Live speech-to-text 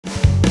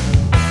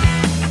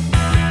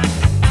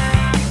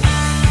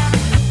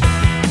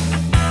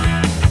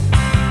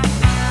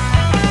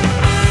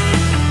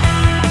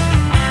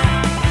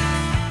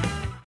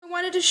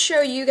to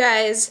show you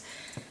guys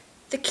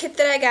the kit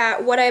that I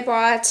got, what I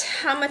bought,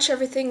 how much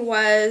everything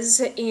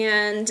was,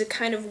 and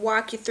kind of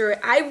walk you through it.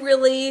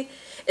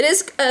 It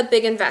is a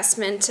big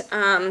investment,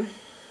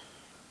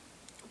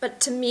 but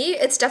to me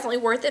it's definitely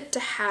worth it to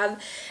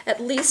have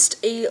at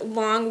least a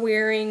long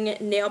wearing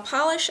nail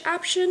polish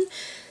option.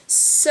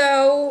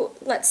 So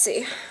let's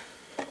see.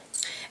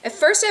 At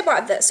first I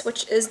bought this,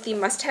 which is the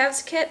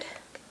must-haves kit.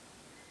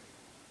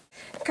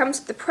 It comes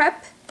with the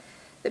Prep,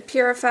 the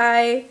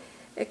Purify.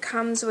 It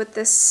comes with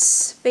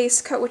this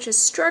base coat, which is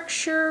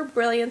Structure,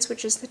 Brilliance,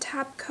 which is the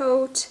top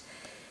coat,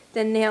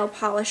 the nail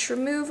polish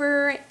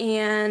remover,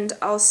 and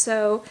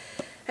also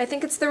I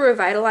think it's the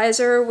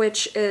Revitalizer,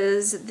 which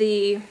is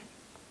the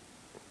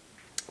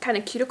kind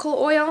of cuticle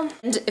oil.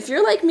 And if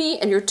you're like me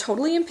and you're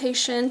totally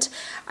impatient,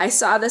 I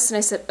saw this and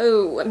I said,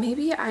 oh,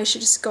 maybe I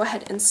should just go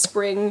ahead and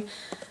spring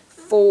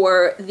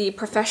for the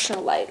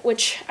Professional Light,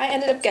 which I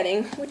ended up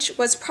getting, which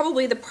was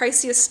probably the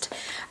priciest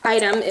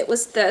item. It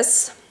was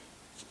this.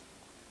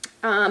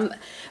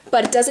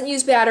 But it doesn't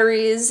use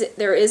batteries.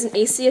 There is an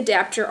AC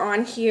adapter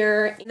on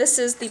here. This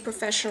is the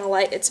Professional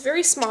Light. It's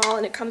very small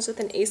and it comes with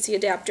an AC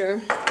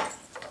adapter.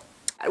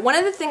 One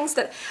of the things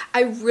that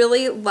I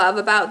really love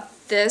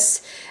about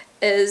this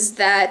is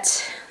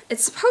that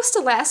it's supposed to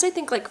last, I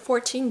think, like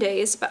 14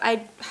 days, but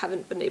I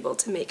haven't been able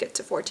to make it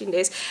to 14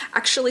 days.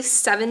 Actually,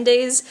 7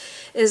 days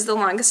is the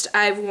longest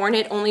I've worn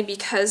it, only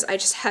because I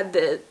just had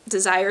the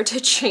desire to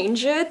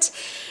change it.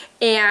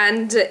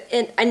 And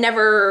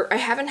I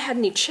haven't had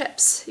any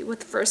chips with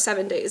the first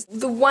 7 days.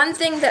 The one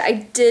thing that I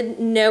did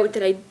note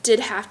that I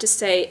did have to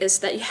say is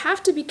that you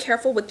have to be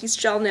careful with these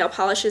gel nail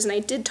polishes, and I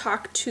did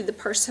talk to the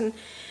person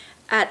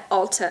at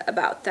Ulta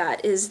about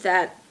that, is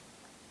that,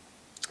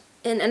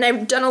 and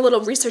I've done a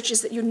little research,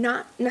 is that you're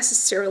not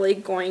necessarily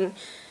going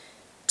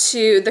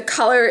to, the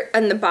color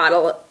on the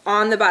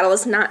bottle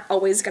is not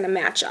always going to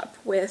match up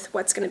with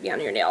what's going to be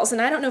on your nails.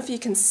 And I don't know if you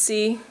can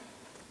see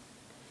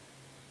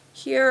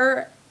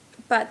here,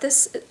 but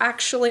this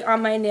actually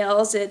on my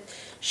nails, it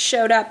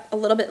showed up a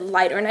little bit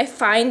lighter, and I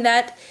find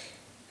that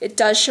it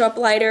does show up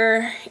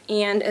lighter,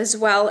 and as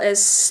well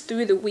as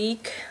through the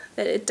week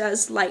that it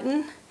does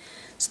lighten.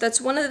 So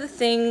that's one of the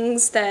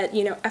things that,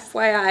 you know,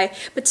 FYI,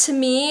 but to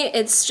me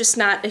it's just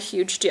not a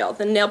huge deal.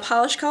 The nail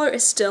polish color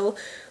is still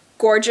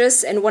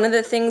gorgeous, and one of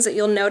the things that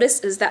you'll notice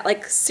is that,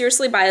 like,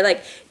 seriously by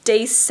like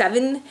day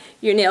 7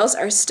 your nails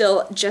are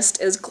still just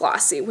as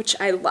glossy, which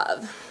I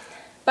love.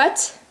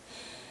 But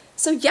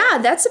so yeah,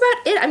 that's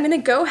about it. I'm gonna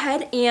go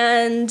ahead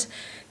and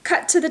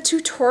cut to the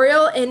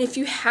tutorial, and if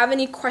you have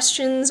any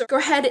questions, go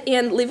ahead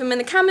and leave them in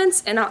the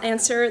comments and I'll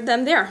answer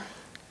them there.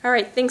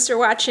 Alright, thanks for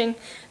watching.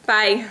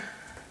 Bye.